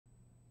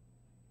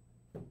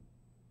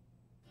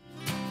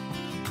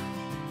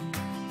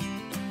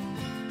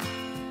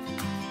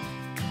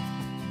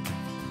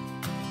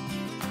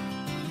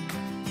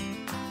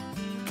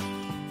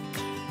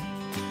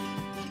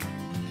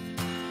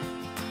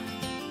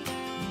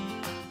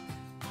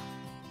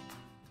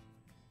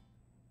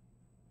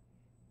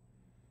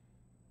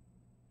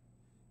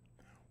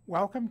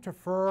Welcome to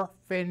Fur,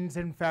 Fins,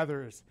 and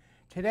Feathers.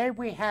 Today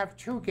we have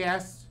two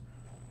guests,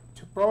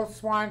 both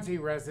Swansea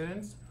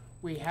residents.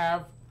 We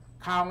have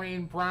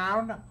Colleen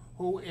Brown,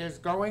 who is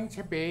going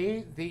to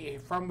be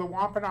from the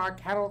Wampanoag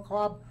Kennel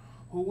Club,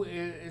 who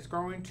is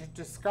going to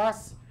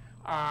discuss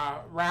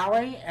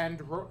rally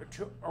and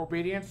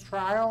obedience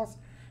trials,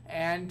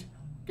 and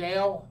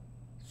Gail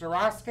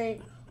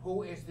Zarowski,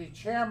 who is the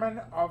chairman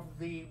of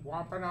the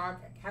Wampanoag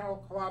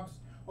Kennel Club's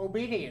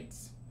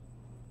obedience.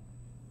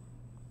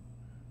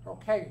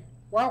 Okay,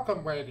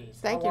 welcome, ladies.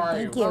 Thank How you. are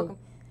Thank you? you. Welcome.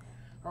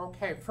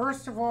 Okay,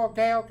 first of all,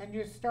 Gail, can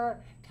you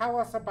tell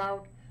us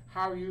about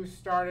how you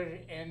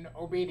started in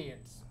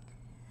obedience?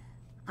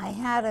 I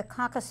had a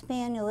Cocker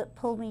Spaniel that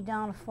pulled me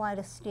down a flight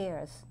of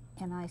stairs,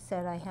 and I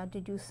said I had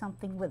to do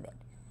something with it.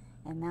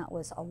 And that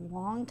was a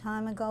long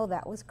time ago.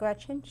 That was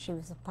Gretchen. She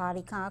was a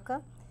potty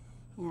cocker,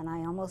 and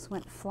I almost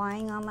went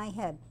flying on my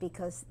head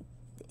because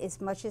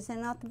as much as they're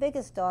not the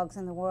biggest dogs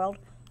in the world,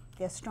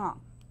 they're strong.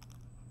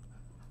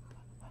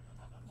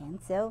 And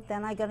so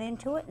then I got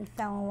into it and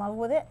fell in love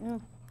with it,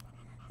 and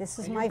this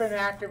is my... You've been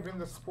active in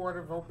the sport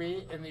of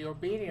the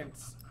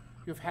obedience.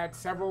 You've had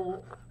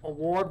several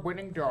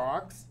award-winning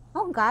dogs.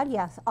 Oh, God,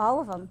 yes,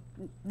 all of them.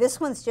 This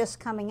one's just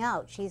coming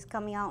out. She's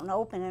coming out and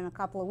open in a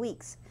couple of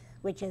weeks,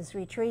 which is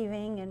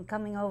retrieving and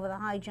coming over the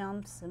high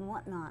jumps and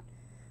whatnot.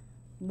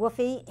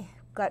 Woofy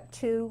got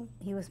two.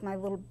 He's my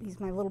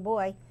little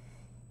boy.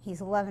 He's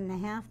 11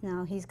 and a half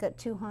now. He's got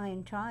 2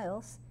 high-end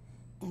trials.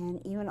 And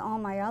even all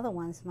my other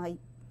ones, my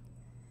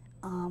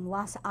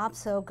Lhasa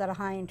Apso got a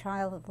high-end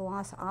trial at the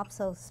Lhasa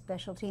Apso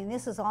specialty, and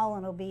this is all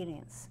in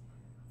obedience.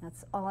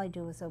 That's all I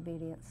do is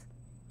obedience.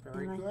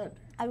 Very good.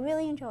 I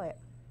really enjoy it.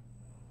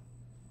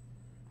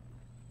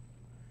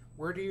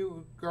 Where do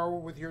you go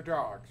with your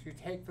dogs? You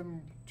take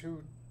them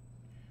to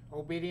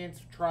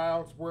obedience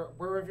trials.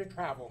 Where have you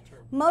traveled to?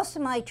 Most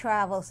of my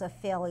travels are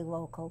fairly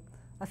local.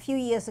 A few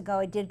years ago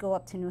I did go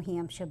up to New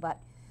Hampshire, but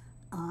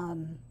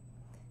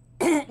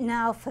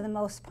now for the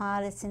most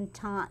part it's in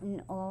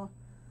Taunton or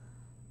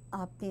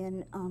up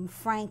in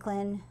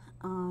Franklin,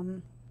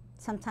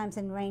 sometimes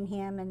in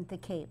Rainham and the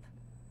Cape.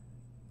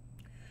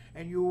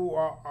 And you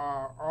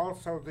are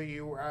also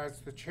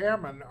as the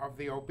chairman of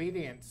the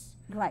obedience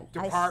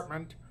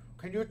department.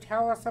 Can you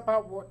tell us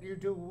about what you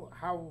do,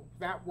 how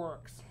that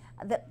works?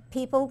 The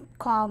people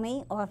call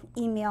me or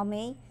email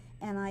me,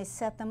 and I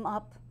set them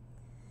up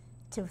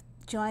to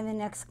join the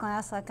next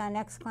class. Like our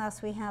next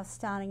class we have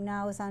starting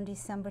now is on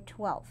December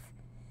 12th.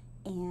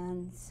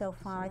 And so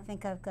far I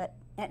think I've got,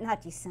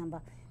 not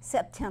December,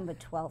 September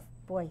 12th.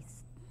 Boy,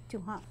 it's too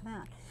hot for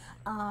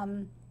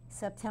that.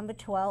 September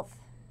 12th.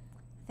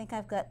 I think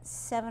I've got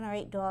 7 or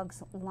 8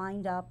 dogs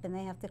lined up, and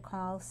they have to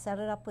call, set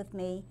it up with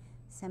me,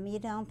 send me a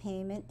down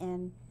payment,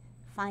 and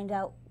find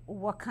out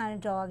what kind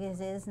of dog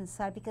it is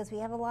inside, because we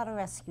have a lot of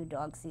rescue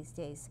dogs these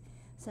days.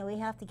 So we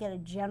have to get a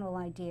general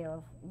idea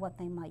of what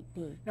they might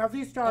be. Now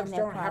these dogs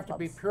don't have to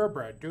be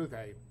purebred, do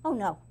they? Oh,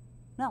 no,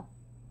 no.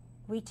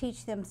 We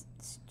teach them,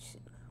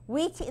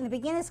 in the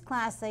beginner's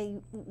class,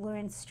 they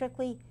learn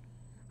strictly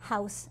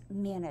house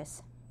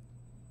manners.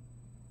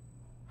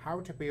 How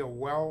to be a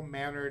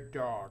well-mannered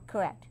dog.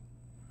 Correct.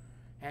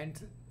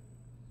 And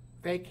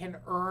they can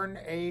earn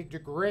a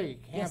degree,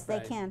 can't they? Yes, they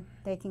can.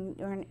 They can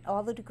earn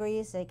all the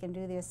degrees. They can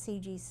do their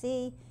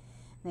CGC.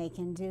 They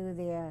can do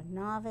their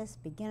novice,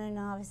 beginner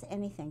novice,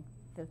 anything.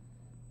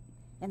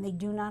 And they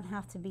do not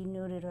have to be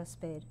neutered or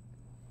spayed.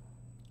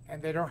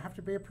 And they don't have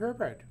to be a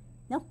purebred.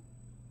 No.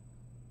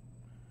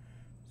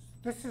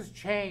 This has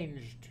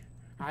changed.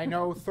 I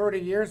know 30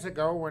 years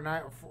ago,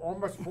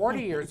 almost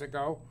 40 years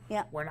ago,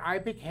 yeah, when I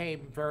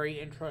became very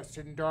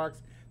interested in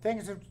dogs,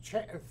 things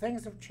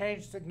have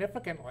changed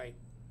significantly.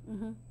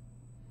 Mm-hmm.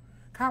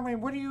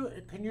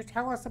 Colleen, can you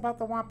tell us about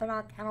the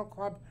Wampanoag Kennel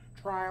Club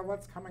trial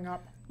that's coming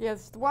up?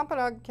 Yes, the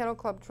Wampanoag Kennel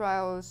Club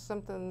trial is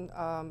something,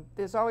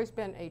 there's always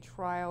been a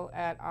trial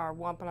at our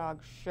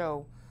Wampanoag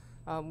show,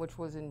 which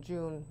was in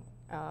June,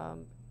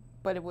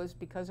 but it was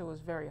because it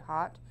was very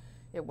hot.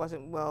 It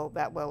wasn't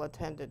that well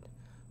attended.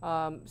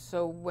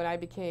 So when I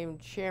became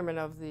chairman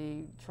of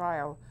the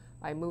trial,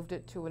 I moved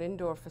it to an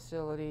indoor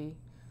facility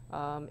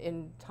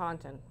in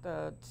Taunton,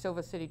 the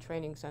Silver City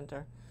Training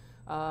Center.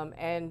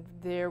 And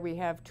there we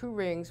have 2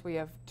 rings. We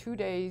have 2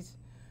 days,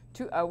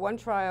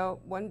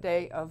 one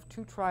day of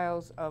 2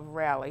 trials of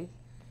rally,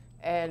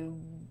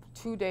 and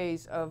 2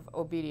 days of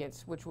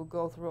obedience, which will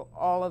go through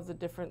all of the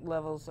different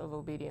levels of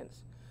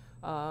obedience.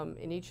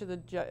 In each of the,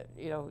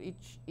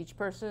 each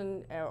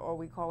person, or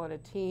we call it a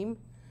team,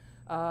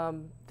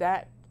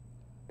 that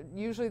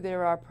usually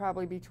there are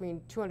probably between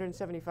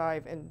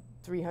 275 and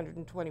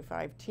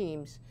 325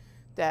 teams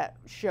that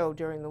show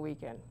during the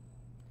weekend.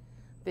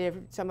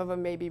 Some of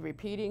them may be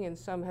repeating, and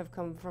some have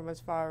come from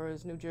as far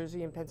as New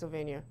Jersey and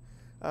Pennsylvania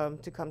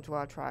to come to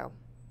our trial.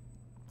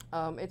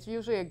 It's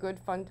usually a good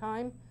fun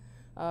time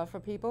for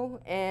people,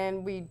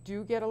 and we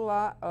do get a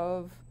lot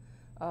of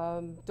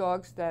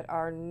dogs that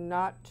are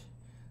not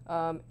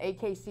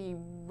AKC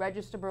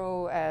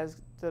registrable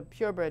as the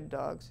purebred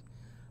dogs.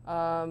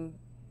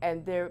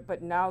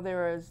 But now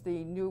there is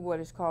the new what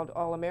is called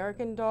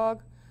All-American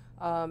dog,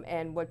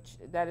 and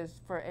that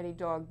is for any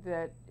dog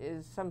that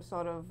is some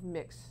sort of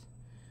mix.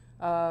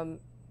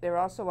 There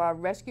also are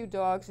rescue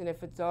dogs, and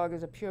if a dog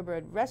is a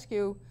purebred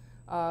rescue,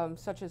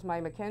 such as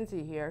my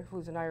Mackenzie here,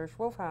 who's an Irish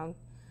Wolfhound,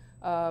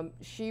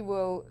 she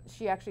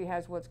actually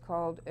has what's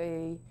called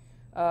a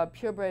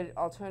purebred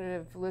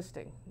alternative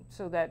listing,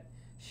 so that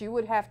she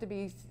would have to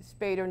be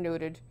spayed or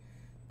neutered.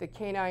 The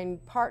canine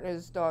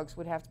partners' dogs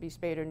would have to be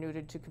spayed or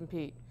neutered to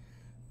compete.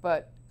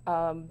 But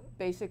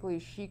basically,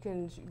 she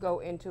can go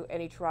into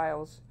any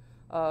trials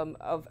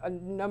of a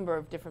number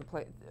of different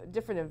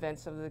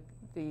events of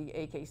the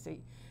AKC.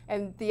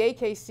 And the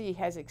AKC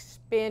has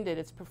expanded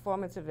its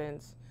performance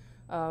events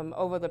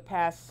over the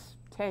past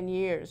 10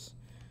 years.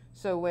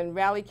 So when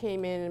Rally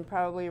came in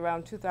probably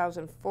around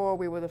 2004,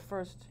 we were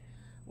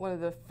one of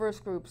the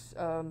first groups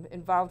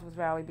involved with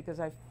Rally,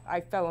 because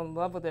I fell in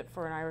love with it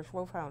for an Irish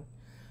Wolfhound.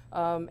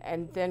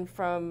 And then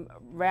from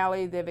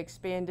Rally, they've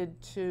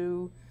expanded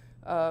to,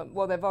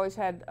 well, they've always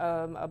had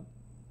a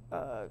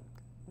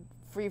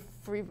free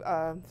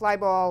fly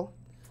ball.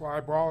 Fly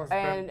ball has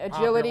and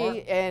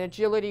been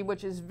agility,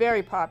 which is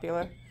very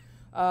popular.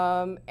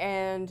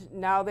 And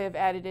now they've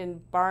added in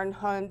barn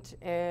hunt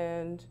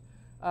and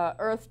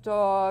earth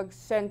dog,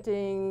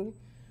 scenting,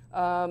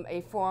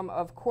 a form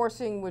of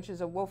coursing, which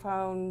is a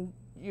wolfhound,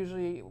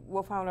 usually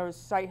wolfhound or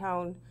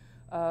sighthound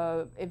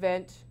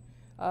event,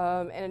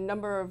 and a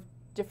number of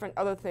different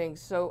other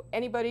things. So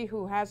anybody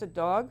who has a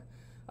dog,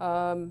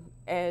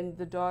 and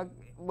the dog,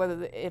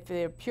 if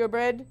they're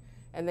purebred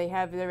and they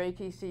have their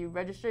AKC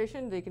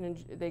registration, they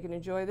can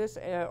enjoy this,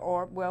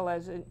 or well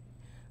as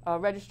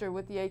register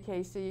with the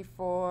AKC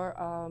for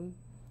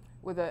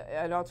with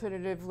an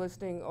alternative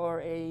listing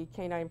or a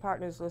canine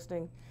partners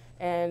listing,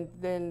 and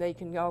then they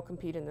can all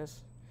compete in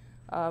this.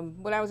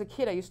 When I was a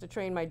kid, I used to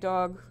train my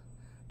dogs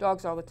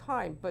all the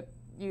time, but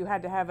you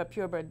had to have a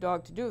purebred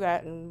dog to do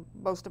that, and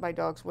most of my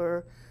dogs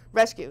were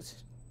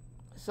rescues.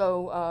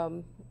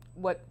 So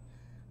what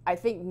I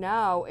think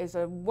now is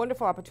a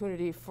wonderful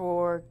opportunity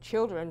for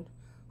children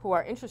who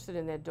are interested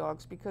in their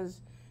dogs,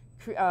 because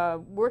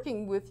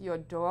working with your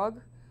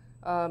dog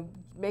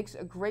makes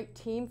a great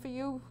team for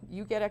you.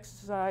 You get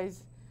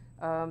exercise,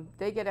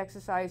 they get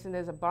exercise, and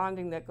there's a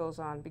bonding that goes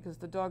on, because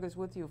the dog is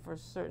with you for a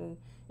certain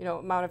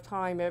amount of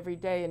time every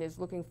day and is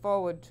looking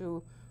forward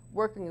to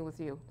working with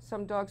you.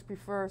 Some dogs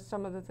prefer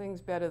some of the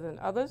things better than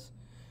others,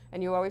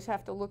 and you always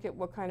have to look at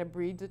what kind of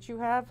breed that you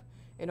have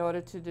in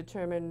order to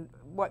determine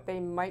what they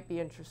might be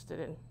interested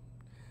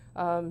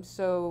in.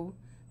 So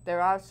there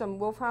are some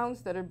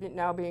wolfhounds that are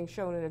now being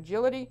shown in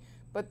agility,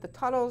 but the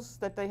tunnels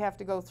that they have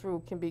to go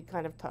through can be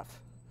kind of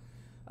tough.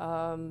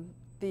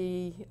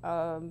 The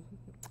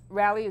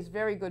Rally is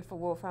very good for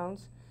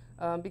wolfhounds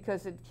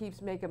because it keeps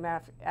them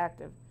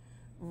active.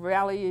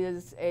 Rally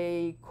is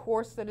a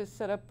course that is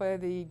set up by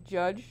the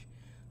judge.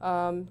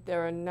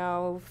 There are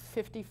now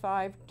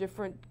 55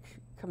 different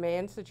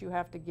commands that you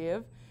have to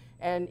give,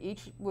 and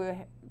each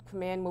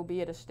command will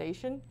be at a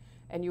station,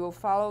 and you will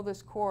follow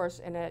this course,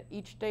 and at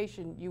each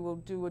station you will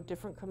do a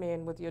different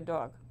command with your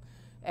dog.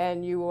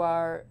 And you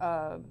are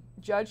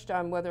judged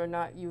on whether or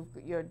not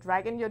you're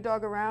dragging your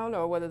dog around,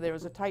 or whether there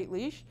is a tight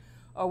leash,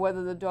 or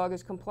whether the dog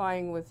is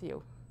complying with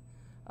you.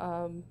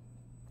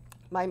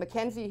 My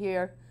Mackenzie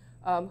here,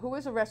 who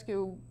is a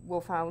rescue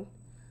wolfhound,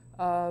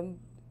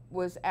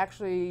 is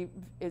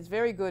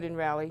very good in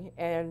Rally,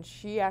 and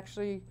she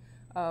actually,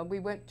 we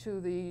went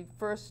to the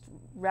first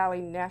Rally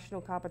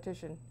national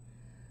competition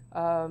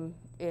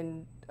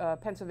in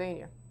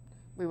Pennsylvania.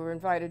 We were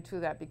invited to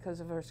that because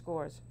of her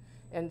scores.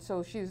 And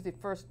so she's the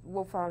first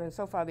wolfhound, and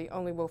so far the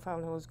only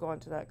wolfhound who has gone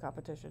to that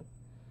competition.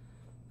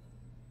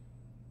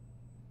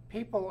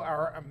 People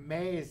are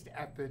amazed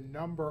at the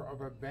number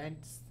of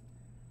events.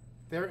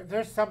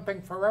 There's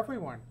something for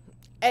everyone.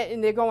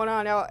 And they're going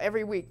on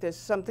every week. There's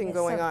something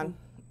going on.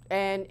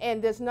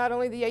 And there's not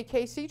only the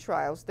AKC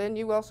trials. Then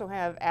you also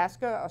have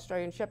ASCA,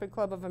 Australian Shepherd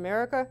Club of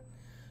America,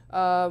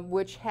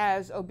 which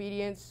has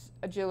obedience,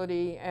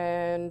 agility,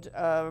 and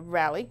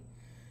Rally.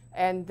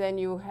 And then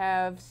you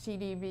have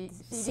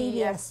CDSP,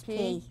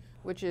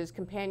 which is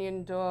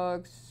companion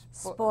dogs.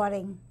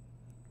 Sporting.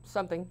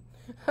 Something.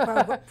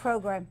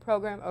 Program.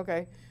 Program,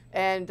 okay.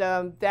 And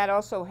that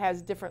also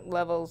has different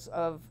levels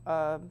of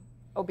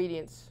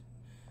obedience.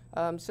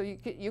 So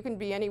you can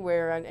be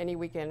anywhere on any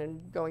weekend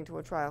and going to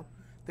a trial.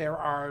 There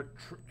are,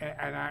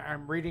 and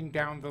I'm reading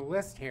down the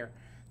list here,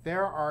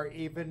 there are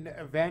even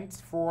events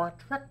for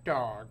trick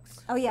dogs.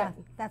 Oh yeah,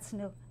 that's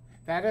new.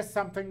 That is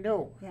something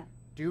new. Yeah.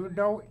 Do you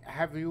know,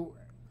 have you,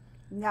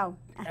 No.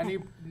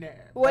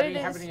 anybody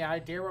have any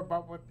idea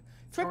about what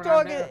Trick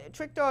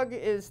dog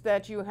is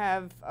that you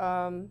have,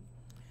 for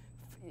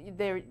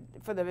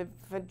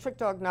trick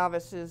dog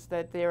novices,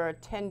 that there are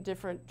 10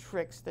 different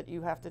tricks that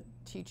you have to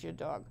teach your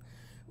dog.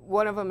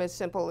 One of them is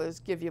simple, is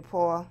give your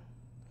paw,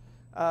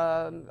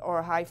 or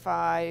a high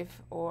five,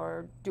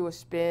 or do a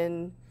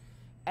spin,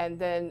 and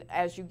then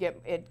as you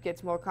it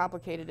gets more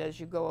complicated as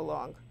you go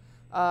along.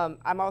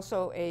 I'm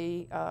also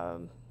a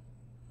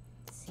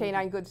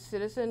Canine Good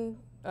Citizen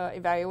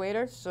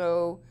evaluator.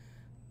 So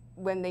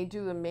when they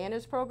do the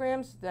manners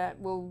programs, that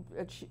will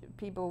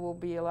people will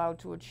be allowed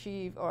to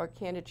achieve or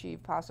can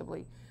achieve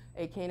possibly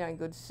a Canine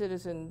Good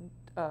Citizen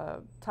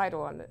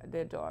title on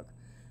their dog.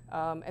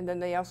 And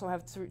then they also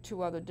have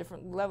two other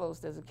different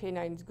levels. There's a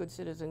Canine Good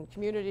Citizen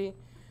community,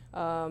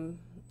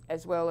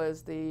 as well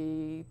as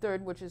the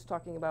third, which is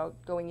talking about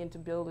going into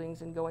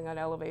buildings and going on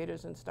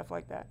elevators and stuff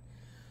like that.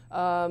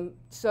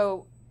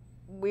 So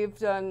we've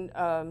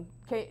done,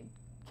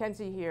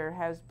 Kenzie here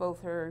has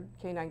both her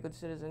Canine Good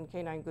Citizen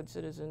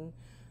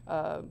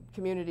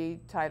community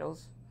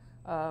titles.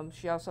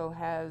 She also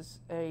has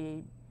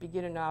a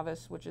beginner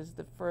novice, which is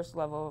the first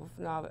level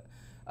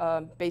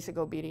of basic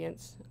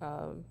obedience.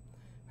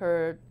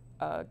 Her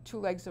two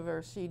legs of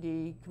her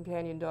CD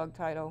companion dog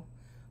title,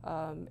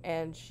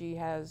 and she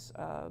has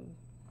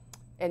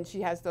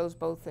those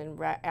both in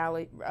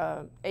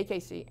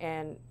AKC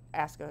and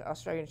ASCA,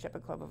 Australian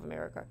Shepherd Club of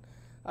America.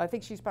 I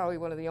think she's probably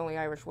one of the only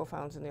Irish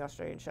Wolfhounds in the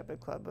Australian Shepherd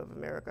Club of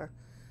America,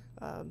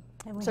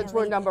 since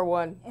we're number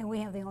one. And we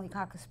have the only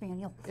Cocker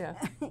Spaniel. Yeah.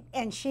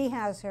 And she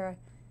has her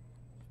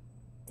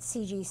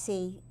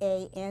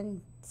CGC-A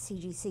and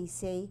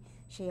CGC-C.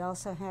 She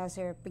also has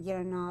her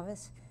beginner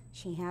novice.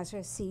 She has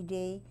her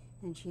CD,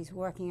 and she's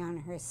working on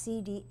her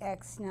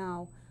CDX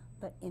now.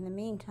 But in the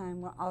meantime,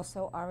 we're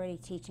also already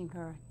teaching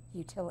her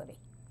utility.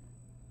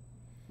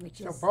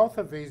 So both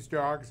of these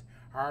dogs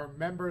are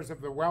members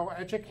of the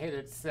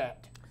well-educated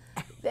set.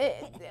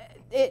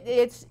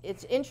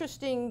 It's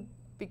interesting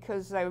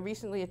because I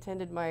recently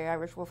attended my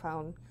Irish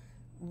Wolfhound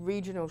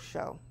regional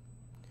show.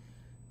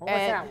 What was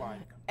that like?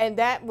 And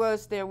that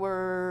was, there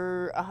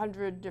were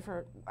 100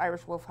 different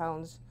Irish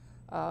Wolfhounds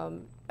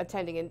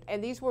attending,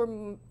 and these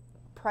were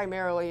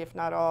primarily, if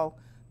not all,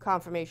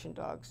 conformation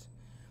dogs.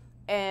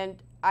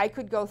 And I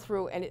could go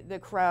through the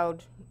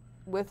crowd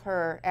with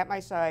her at my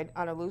side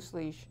on a loose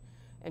leash,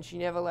 and she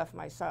never left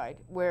my side,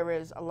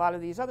 whereas a lot of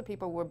these other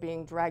people were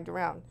being dragged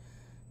around.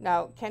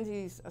 Now,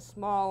 Kenzie's a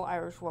small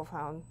Irish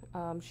Wolfhound.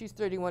 She's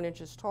 31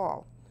 inches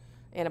tall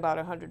and about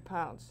 100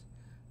 pounds.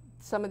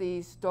 Some of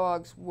these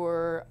dogs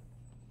were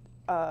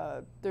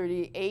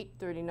 38,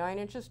 39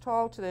 inches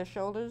tall to their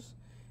shoulders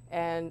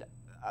and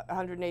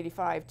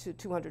 185 to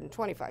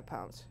 225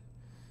 pounds.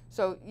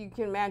 So you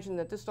can imagine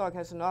that this dog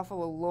has an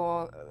awful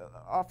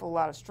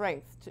lot of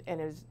strength and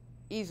is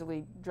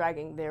easily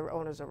dragging their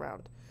owners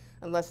around,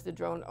 unless the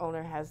drone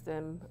owner has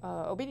them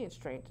obedience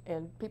trained.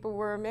 And people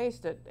were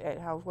amazed at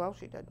how well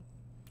she did.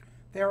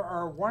 There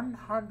are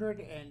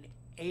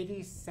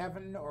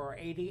 187 or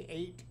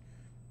 88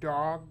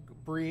 dog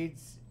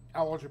breeds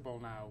eligible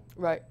now.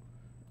 Right.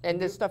 And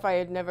this stuff I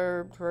had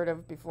never heard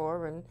of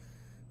before,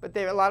 but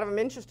there are a lot of them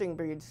interesting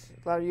breeds.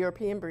 A lot of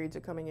European breeds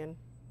are coming in.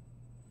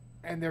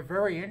 And they're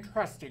very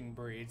interesting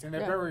breeds, and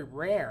they're very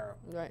rare.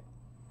 Right.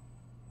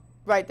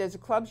 Right, there's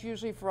clubs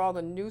usually for all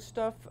the new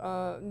stuff,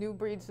 new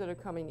breeds that are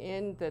coming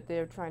in that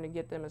they're trying to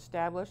get them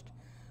established.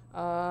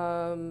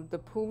 The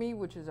Pumi,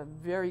 which is a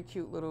very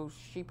cute little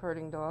sheep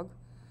herding dog,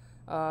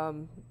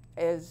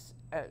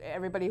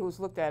 everybody who's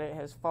looked at it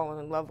has fallen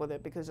in love with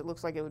it because it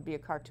looks like it would be a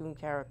cartoon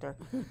character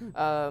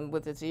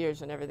with its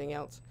ears and everything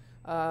else.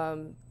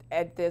 And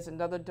there's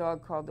another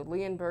dog called the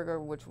Leonberger,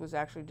 which was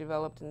actually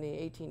developed in the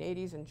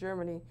 1880s in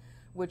Germany,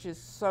 which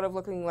is sort of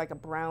looking like a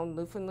brown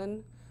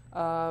Newfoundland.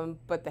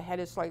 But the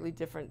head is slightly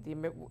different. The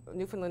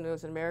Newfoundland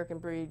is an American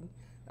breed.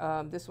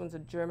 This one's a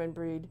German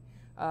breed,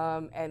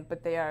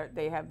 but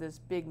they have this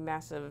big,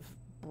 massive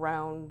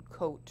brown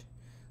coat.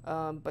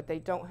 But they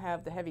don't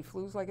have the heavy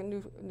flews like a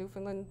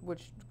Newfoundland,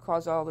 which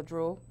cause all the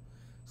drool.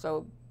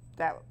 So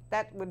that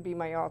would be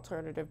my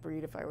alternative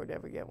breed if I would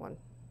ever get one.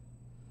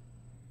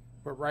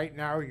 But right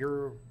now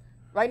you're.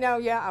 Right now,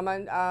 yeah, I'm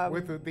on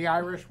with the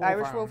Irish Wolfhounds.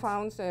 Irish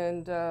Wolfhounds,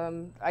 and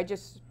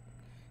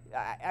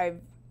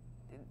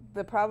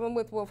the problem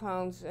with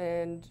Wolfhounds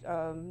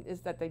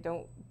is that they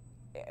don't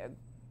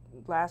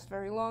last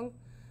very long.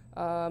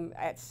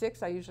 At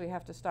 6, I usually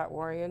have to start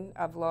worrying.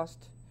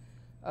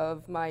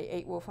 Of my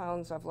 8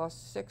 Wolfhounds, I've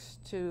lost 6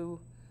 to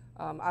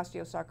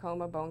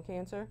osteosarcoma, bone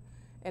cancer,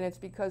 and it's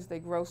because they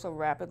grow so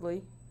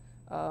rapidly.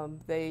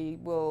 They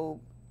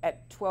will,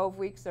 at 12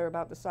 weeks, they're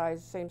about the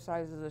same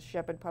size as a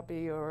shepherd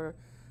puppy or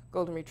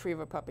golden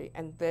retriever puppy,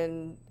 and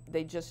then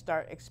they just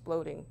start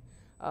exploding.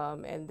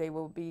 And they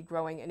will be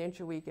growing 1 inch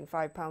a week and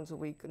 5 pounds a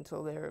week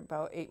until they're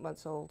about 8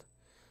 months old.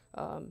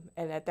 And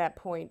at that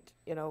point,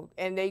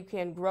 and they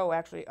can grow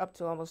actually up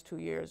to almost 2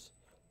 years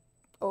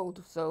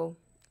old. So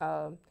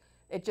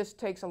it just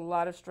takes a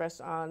lot of stress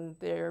on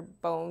their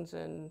bones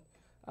and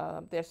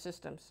their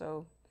system.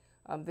 So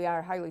they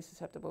are highly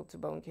susceptible to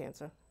bone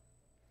cancer.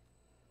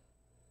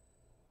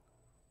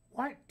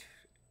 What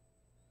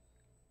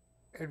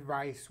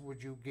advice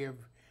would you give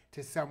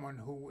to someone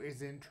who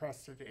is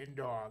interested in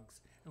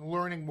dogs and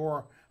learning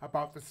more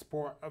about the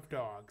sport of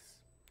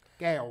dogs?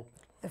 Gail.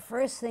 The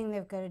first thing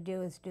they've got to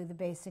do is do the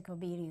basic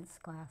obedience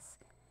class.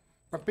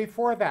 But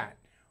before that,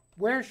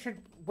 where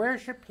should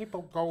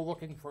people go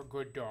looking for a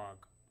good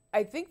dog?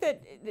 I think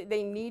that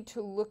they need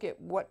to look at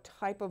what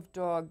type of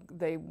dog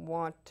they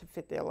want to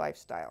fit their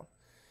lifestyle.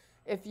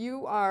 If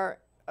you are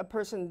a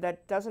person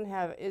that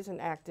isn't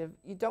active,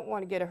 you don't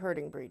want to get a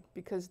herding breed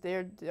because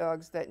they're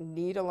dogs that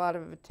need a lot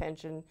of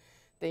attention.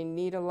 They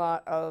need a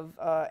lot of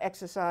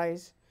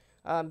exercise.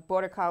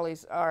 Border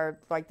Collies are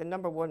like the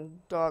 #1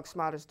 dog,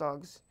 smartest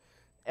dogs.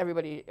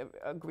 Everybody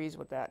agrees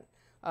with that.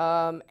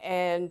 But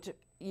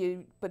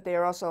they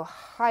are also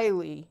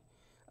highly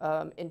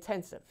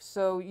intensive.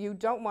 So you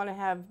don't want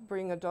to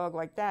bring a dog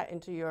like that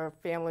into your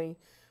family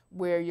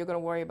where you're going to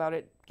worry about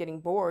it getting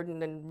bored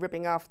and then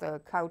ripping off the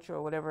couch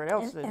or whatever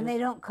else. And they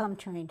don't come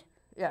trained.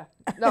 Yeah.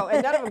 No,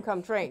 and none of them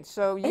come trained.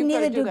 So you've And got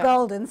to neither do that.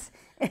 Goldens.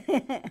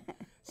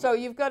 So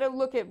you've got to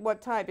look at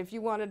what type. If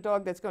you want a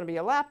dog that's going to be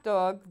a lap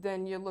dog,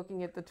 then you're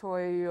looking at the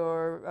toy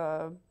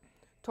or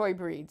toy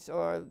breeds.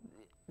 Or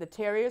the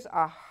terriers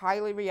are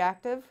highly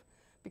reactive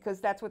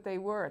because that's what they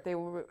were. They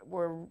were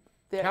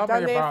Tell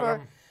done me there about for,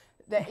 them.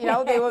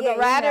 they were Yeah, the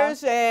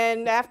ratters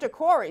and after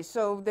quarries.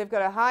 So they've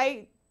got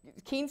a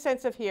keen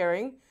sense of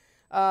hearing,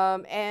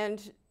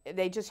 and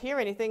they just hear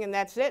anything and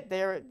that's it.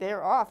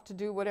 They're off to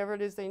do whatever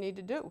it is they need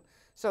to do.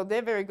 So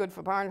they're very good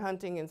for barn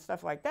hunting and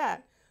stuff like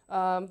that.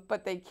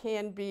 But they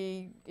can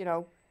be,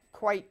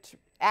 quite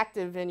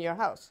active in your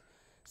house.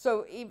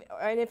 So,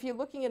 and if you're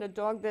looking at a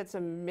dog that's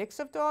a mix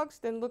of dogs,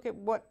 then look at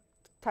what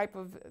type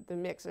of the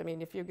mix. I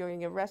mean, if you're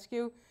going a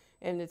rescue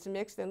and it's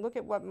mixed, then look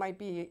at what might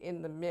be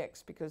in the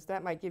mix because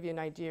that might give you an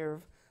idea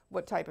of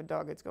what type of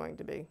dog it's going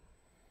to be.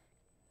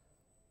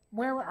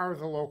 Where are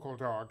the local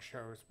dog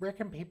shows? Where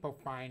can people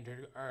find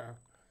a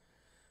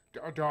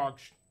dog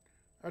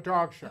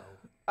show?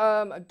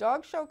 A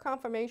dog show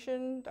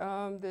confirmation.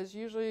 There's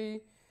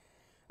usually,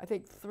 I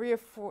think, three or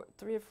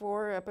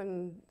four up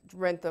in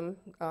Rentham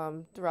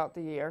throughout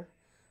the year.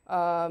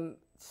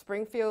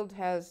 Springfield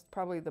has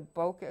probably the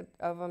bulk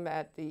of them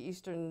at the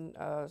Eastern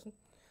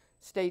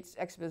States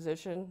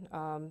Exposition.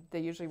 They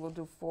usually will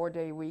do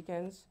 4-day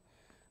weekends,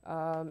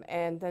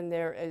 and then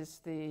there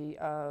is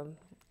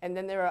and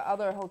then there are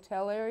other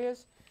hotel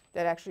areas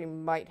that actually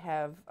might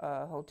have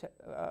hotel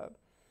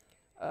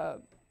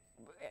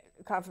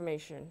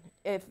confirmation.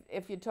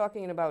 If you're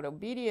talking about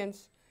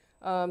obedience,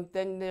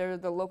 then there are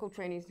the local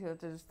training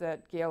centers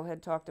that Gail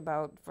had talked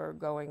about for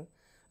going.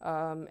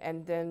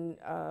 And then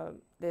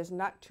there's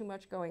not too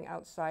much going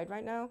outside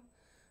right now.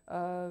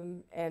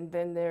 And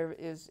then there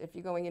is, if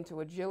you're going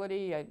into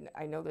agility,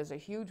 I know there's a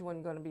huge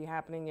one going to be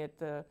happening at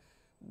the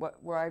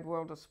Wide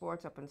World of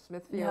Sports up in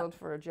Smithfield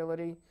for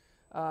agility.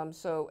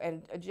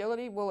 And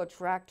agility will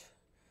attract,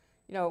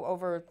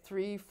 over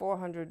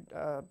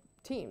 300-400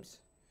 teams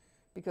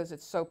because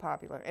it's so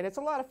popular. And it's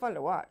a lot of fun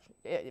to watch.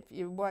 If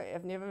you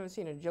have never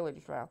seen an agility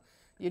trial,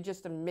 you're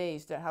just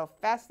amazed at how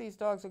fast these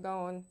dogs are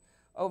going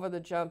over the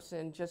jumps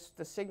and just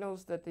the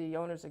signals that the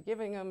owners are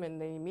giving them, and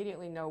they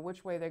immediately know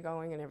which way they're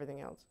going and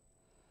everything else.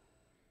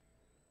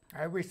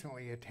 I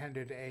recently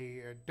attended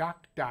a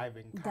dock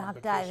diving competition.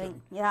 Dock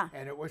diving, yeah.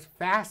 And it was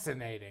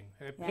fascinating.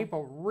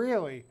 People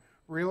really,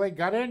 really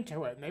got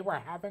into it, and they were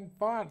having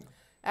fun.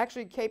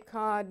 Actually, Cape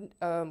Cod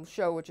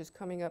show, which is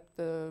coming up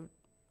the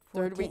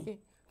 3rd week,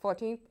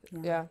 14th,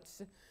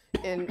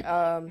 in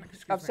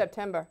of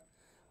September.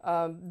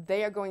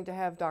 They are going to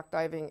have dock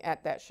diving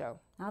at that show.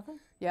 Are they?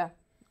 Yeah.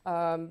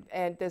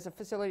 And there's a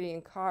facility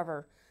in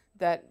Carver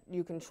that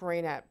you can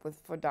train at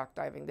for dock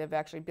diving. They've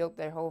actually built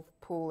their whole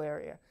pool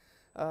area.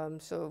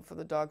 So for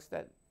the dogs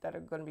that are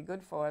going to be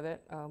good for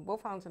that,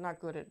 wolfhounds are not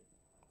good at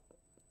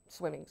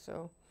swimming.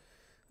 So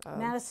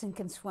Madison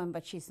can swim,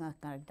 but she's not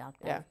going to dock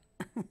dive.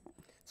 yeah.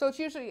 So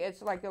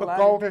it's like a But lot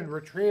golden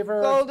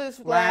retrievers,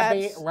 Goldens,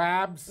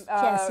 labs,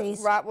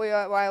 Chessies.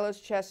 Rottweilers,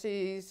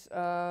 Chessies,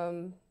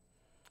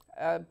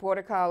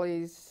 Border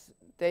Collies.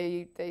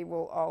 They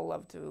will all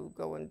love to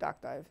go and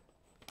dock dive.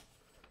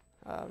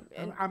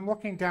 And I'm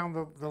looking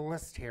down the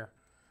list here.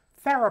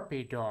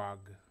 Therapy dog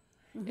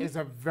is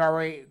a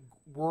very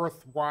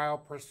worthwhile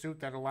pursuit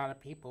that a lot of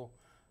people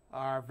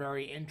are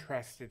very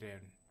interested in.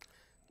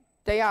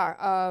 they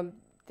are.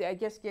 I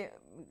guess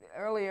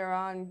earlier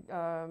on,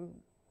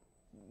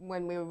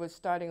 when I was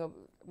starting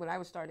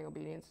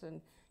obedience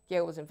and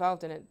Gail was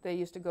involved in it, they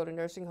used to go to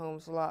nursing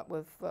homes a lot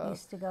with.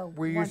 Used to go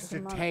We once used a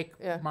to month. take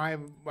Yeah.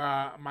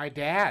 my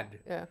dad.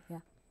 Yeah.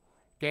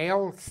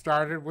 Gail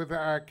started with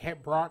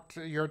brought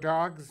your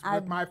dogs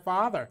with my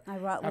father I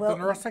brought at the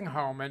nursing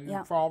home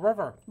in Fall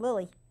River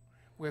Lily.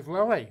 with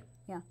Lily.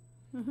 Yeah.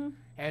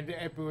 And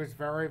it was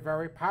very,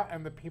 very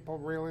and the people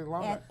really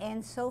loved it.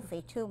 And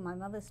Sophie, too, my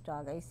mother's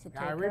dog. I used to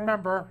take I her.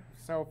 remember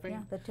Sophie.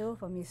 Yeah, the two of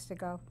them used to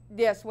go.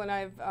 Yes, when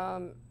I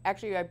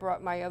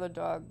brought my other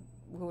dog,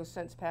 who has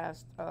since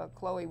passed,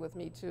 Chloe, with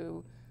me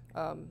to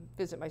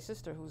visit my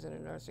sister, who's in a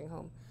nursing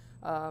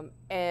home,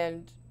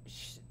 and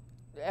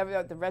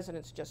the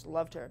residents just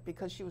loved her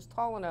because she was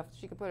tall enough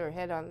she could put her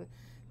head on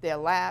their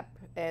lap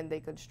and they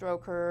could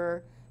stroke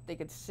her, they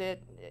could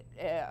sit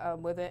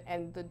with it,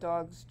 and the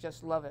dogs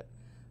just love it.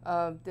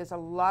 There's a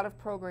lot of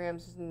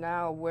programs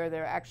now where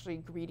they're actually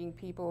greeting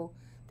people.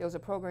 There was a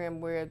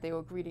program where they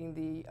were greeting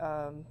the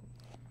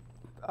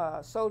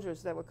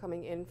soldiers that were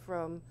coming in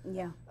from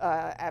Yeah.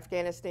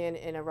 Afghanistan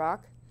and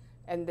Iraq,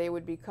 and they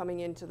would be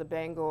coming into the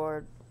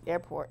Bangor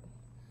airport.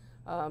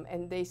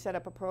 And they set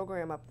up a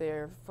program up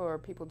there for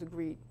people to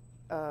greet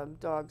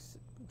dogs,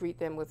 greet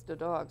them with the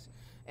dogs.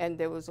 And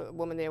there was a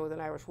woman there with an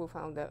Irish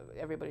Wolfhound that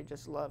everybody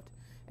just loved.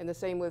 And the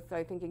same with,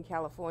 I think in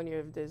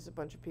California, there's a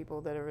bunch of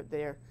people that are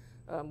there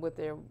with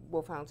their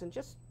Wolfhounds and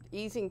just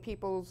easing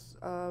people's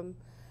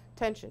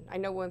tension. I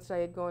know once I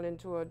had gone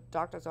into a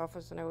doctor's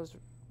office and I was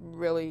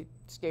really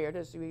scared,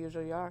 as we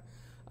usually are.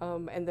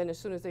 And then as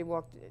soon as they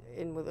walked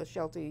in with a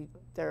Sheltie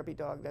therapy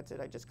dog, that's it,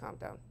 I just calmed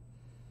down.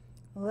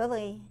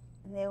 Lily,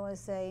 there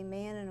was a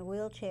man in a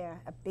wheelchair,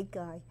 a big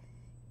guy,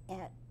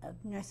 at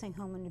a nursing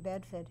home in New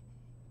Bedford,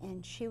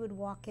 and she would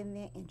walk in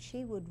there and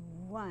she would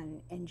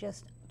run and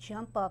just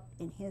jump up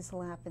in his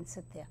lap and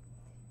sit there.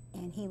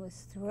 And he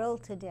was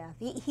thrilled to death.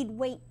 He'd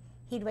wait,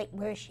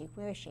 where is she,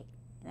 where is she?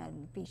 And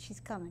I'd be, she's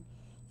coming.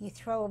 You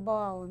throw a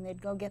ball and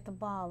they'd go get the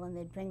ball and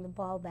they'd bring the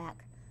ball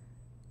back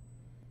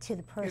to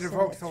the person It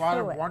evokes that a lot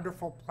threw of it.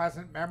 wonderful,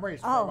 pleasant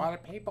memories for Oh, a lot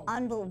of people.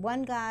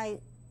 One guy,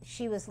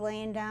 she was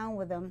laying down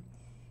with him,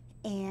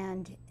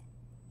 and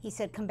he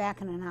said, come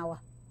back in an hour.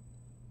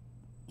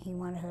 He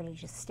wanted her to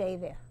just stay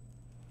there.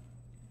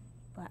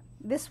 But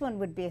this one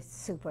would be a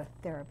super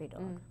therapy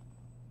dog,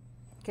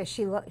 because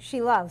she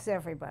loves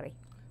everybody.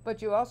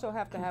 But you also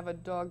have to have a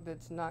dog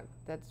that's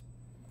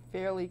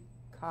fairly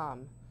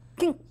calm.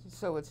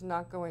 So it's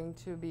not going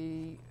to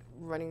be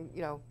running,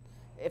 you know,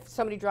 if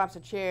somebody drops a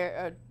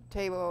chair, a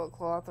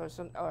tablecloth, or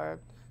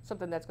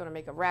something that's going to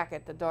make a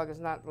racket, the dog is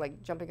not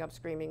like jumping up,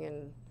 screaming,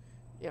 and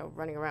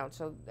running around.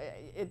 So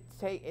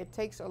it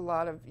takes a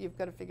lot of, you've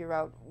got to figure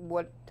out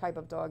what type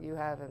of dog you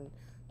have and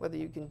whether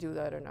you can do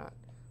that or not.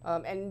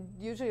 And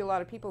usually a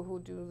lot of people who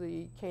do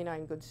the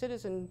Canine Good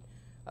Citizen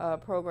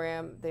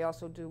program, they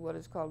also do what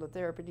is called the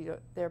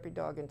Therapy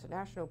Dog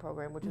International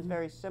program, which is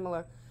very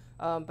similar,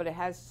 but it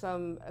has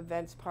some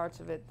events, parts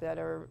of it that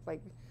are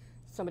like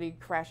somebody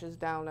crashes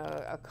down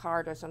a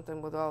cart or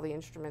something with all the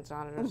instruments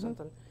on it or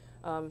something,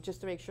 just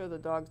to make sure the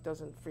dog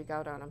doesn't freak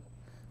out on them.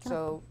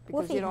 So,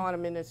 because you don't want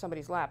them in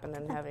somebody's lap and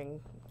then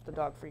having the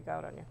dog freak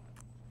out on you.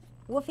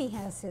 Wolfie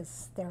has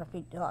his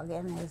therapy dog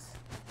and his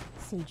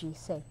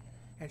CGC.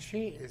 And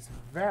she is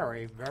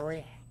very,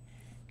 very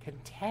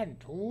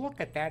content.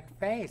 Look at that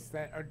face,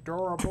 that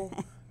adorable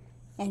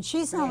And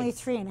she's face. only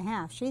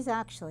 3.5. She's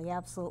actually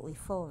absolutely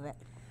full of it.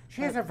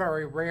 She has a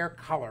very rare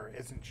color,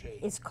 isn't she?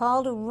 It's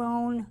called a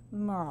roan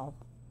merle.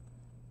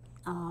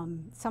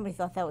 Somebody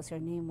thought that was her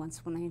name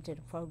once when I entered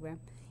the program.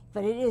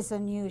 But it is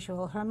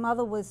unusual. Her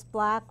mother was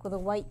black with a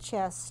white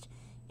chest,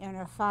 and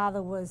her father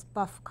was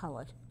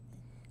buff-colored.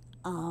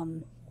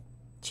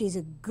 She's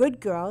a good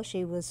girl.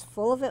 She was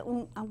full of it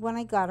when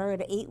I got her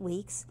at 8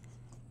 weeks.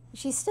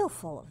 She's still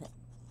full of it.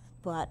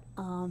 But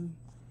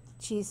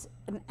she's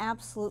an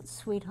absolute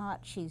sweetheart.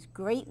 She's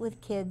great with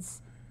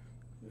kids.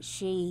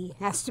 She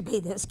has to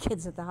be, there's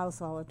kids at the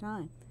house all the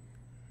time.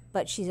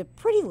 But she's a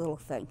pretty little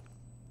thing.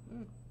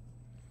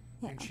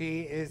 Yeah. And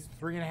she is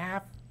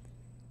 3.5?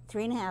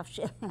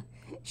 3.5.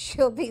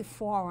 She'll be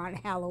 4 on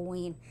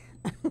Halloween.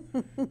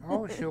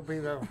 Oh, she'll be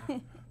the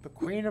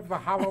queen of the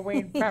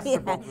Halloween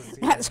festival this year.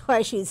 That's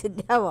why she's a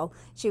devil.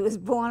 She was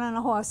born on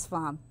a horse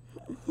farm.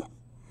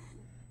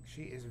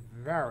 She is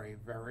very,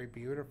 very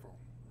beautiful.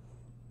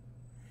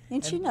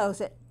 And she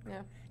knows it.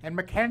 Yeah. And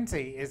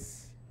Mackenzie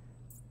is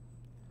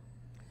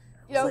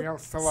You know, a real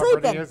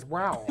celebrity sleeping. as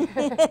well.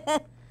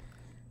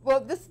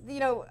 Well, this,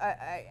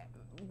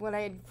 when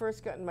I had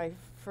first gotten my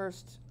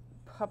first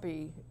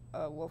puppy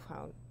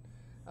wolfhound,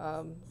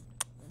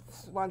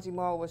 Swansea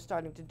Mall was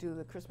starting to do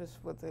the Christmas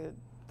with the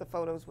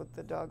photos with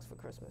the dogs for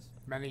Christmas.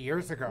 Many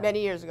years ago.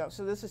 Many years ago.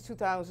 So this is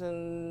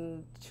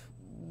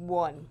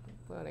 2001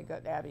 when I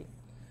got Abby.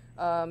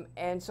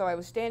 And so I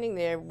was standing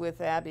there with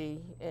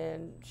Abby,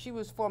 and she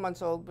was 4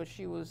 months old, but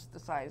she was the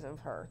size of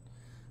her.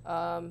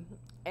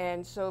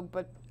 And so,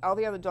 but all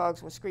the other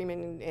dogs were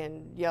screaming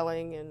and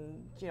yelling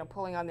and,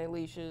 pulling on their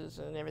leashes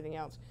and everything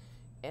else.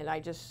 And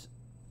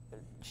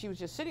she was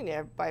just sitting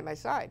there by my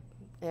side.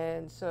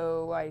 And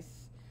so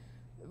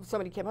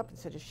somebody came up and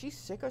said, is she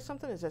sick or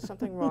something? Is there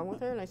something wrong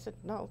with her? And I said,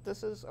 no,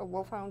 this is a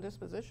wolfhound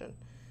disposition.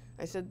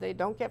 I said, they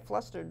don't get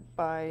flustered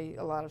by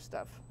a lot of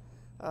stuff.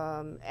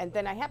 And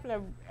then I happened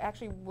to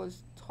actually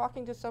was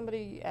talking to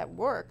somebody at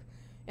work,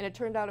 and it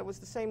turned out it was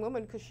the same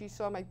woman because she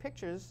saw my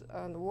pictures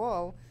on the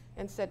wall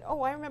and said,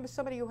 oh, I remember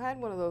somebody who had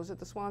one of those at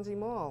the Swansea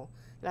Mall.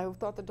 And I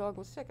thought the dog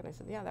was sick. And I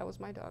said, yeah, that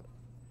was my dog.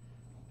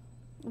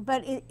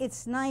 But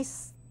it's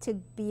nice to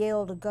be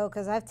able to go,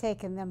 because I've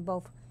taken them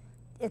both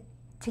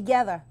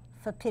together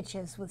for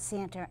pictures with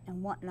Santa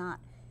and whatnot,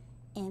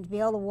 and to be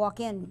able to walk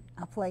in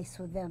a place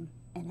with them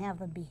and have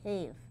them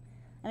behave.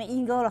 I mean, you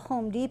can go to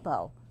Home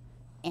Depot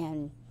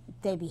and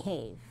they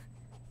behave.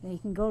 You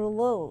can go to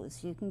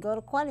Lowe's. You can go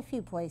to quite a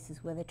few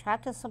places where the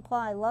Tractor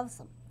Supply loves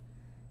them.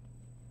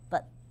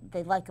 But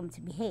they like them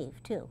to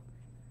behave, too.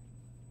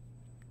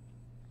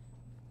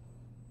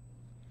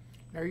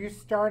 Now, you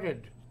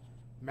started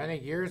many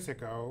years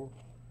ago,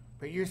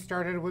 but you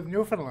started with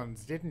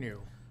Newfoundlands, didn't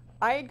you?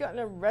 I had gotten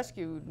a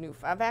rescue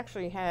Newf. I've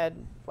actually had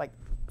like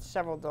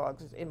several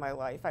dogs in my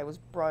life. I was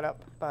brought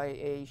up by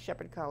a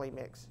Shepherd Collie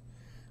mix,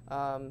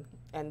 and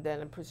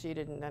then I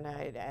proceeded, and then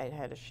I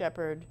had a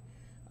Shepherd.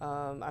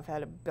 I've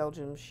had a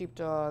Belgian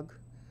Sheepdog,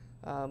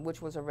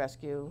 which was a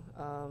rescue,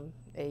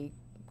 a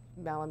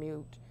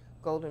Malamute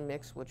Golden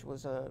mix, which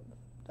was a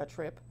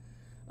trip,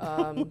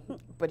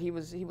 but he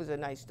was a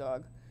nice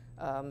dog.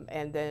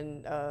 And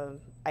then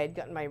I had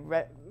gotten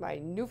my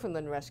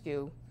Newfoundland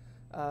rescue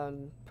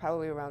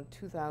probably around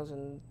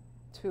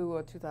 2002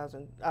 or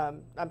 2000.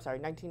 I'm sorry,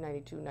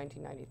 1992,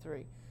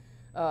 1993.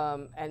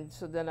 And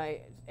so then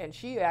and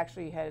she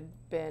actually had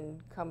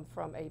come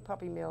from a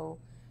puppy mill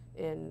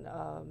in.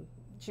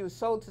 She was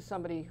sold to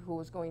somebody who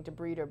was going to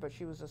breed her, but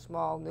she was a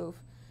small Newf,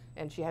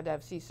 and she had to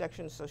have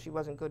C-sections, so she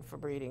wasn't good for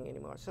breeding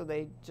anymore. So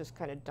they just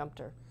kind of dumped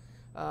her.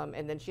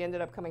 And then she ended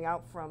up coming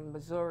out from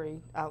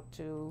Missouri out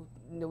to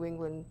New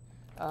England,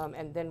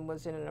 and then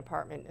was in an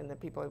apartment, and the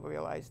people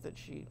realized that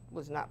she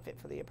was not fit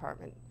for the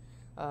apartment.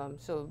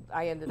 So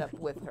I ended up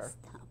with her.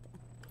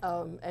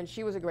 And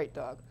she was a great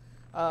dog.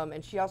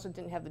 And she also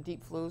didn't have the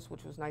deep flues,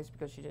 which was nice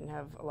because she didn't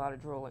have a lot of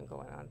drooling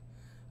going on.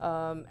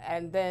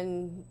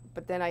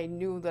 But then I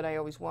knew that I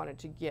always wanted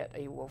to get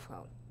a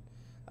wolfhound.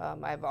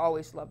 I've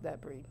always loved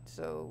that breed.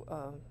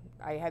 So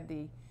I had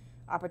the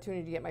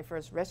opportunity to get my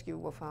first rescue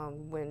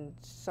wolfhound when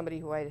somebody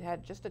who I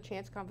had just a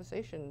chance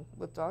conversation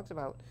with dogs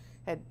about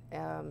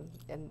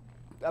and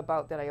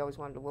about that I always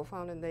wanted a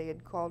wolfhound, and they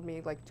had called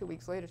me like 2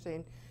 weeks later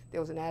saying there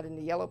was an ad in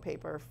the yellow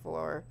paper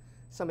for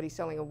somebody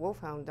selling a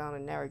wolfhound down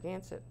in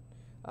Narragansett.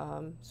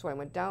 So I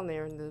went down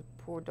there, and the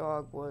poor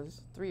dog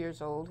was 3 years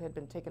old, had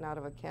been taken out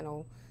of a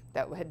kennel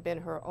that had been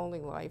her only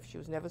life. She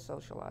was never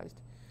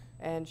socialized,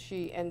 and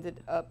she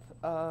ended up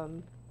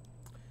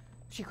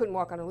she couldn't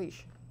walk on a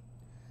leash.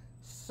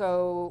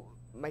 So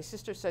my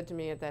sister said to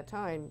me at that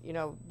time, you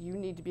know, you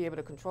need to be able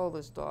to control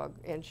this dog.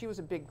 And she was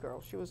a big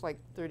girl. She was like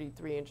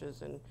 33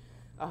 inches and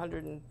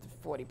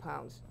 140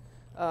 pounds.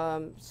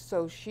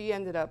 So she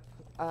ended up,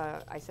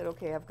 I said,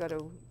 okay,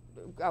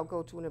 I'll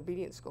go to an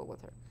obedience school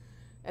with her.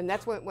 And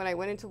that's when I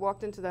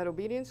walked into that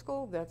obedience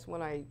school, that's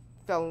when I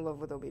fell in love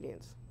with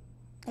obedience.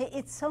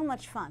 It's so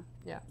much fun.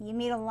 Yeah. You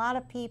meet a lot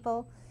of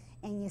people,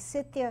 and you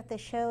sit there at the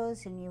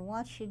shows, and you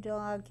watch your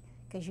dog,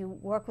 because you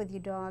work with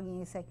your dog, and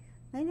you say,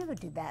 they never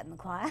do that in the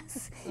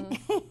class.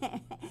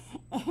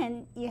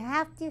 And you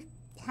have to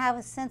have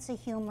a sense of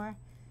humor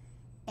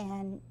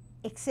and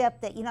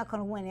accept that you're not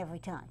going to win every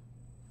time.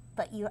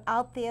 But you're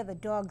out there, the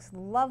dogs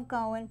love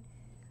going.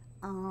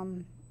 I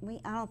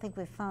don't think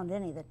we've found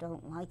any that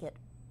don't like it,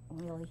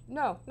 really.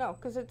 No,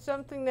 because it's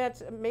something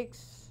that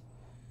makes,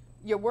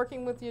 you're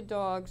working with your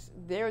dogs,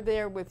 they're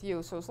there with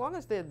you. So as long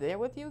as they're there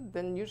with you,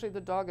 then usually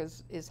the dog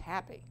is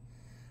happy.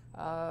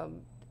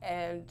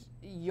 And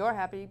you're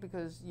happy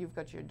because you've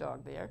got your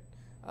dog there.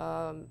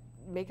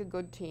 Make a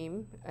good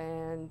team,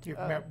 and you've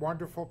met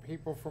wonderful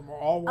people from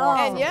all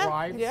walks of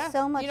life. Yeah,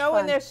 so much you know,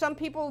 fun. and there's some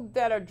people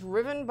that are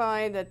driven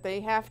by that they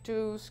have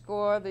to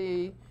score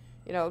the,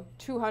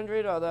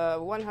 200 or the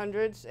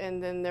 100s,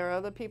 and then there are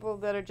other people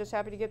that are just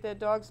happy to get their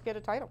dogs get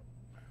a title.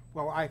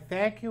 Well, I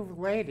thank you,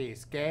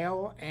 ladies,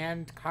 Gail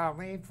and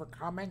Colleen, for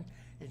coming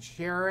and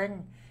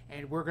sharing.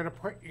 And we're going to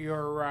put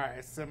your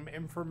some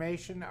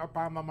information up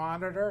on the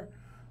monitor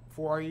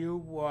for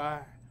you.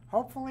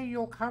 Hopefully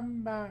you'll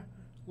come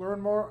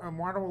learn more and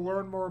want to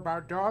learn more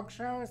about dog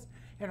shows,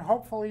 and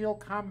hopefully you'll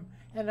come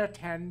and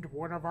attend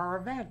one of our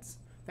events.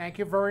 Thank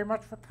you very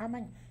much for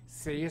coming.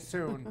 See you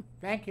soon.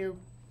 Thank you.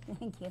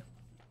 Thank you.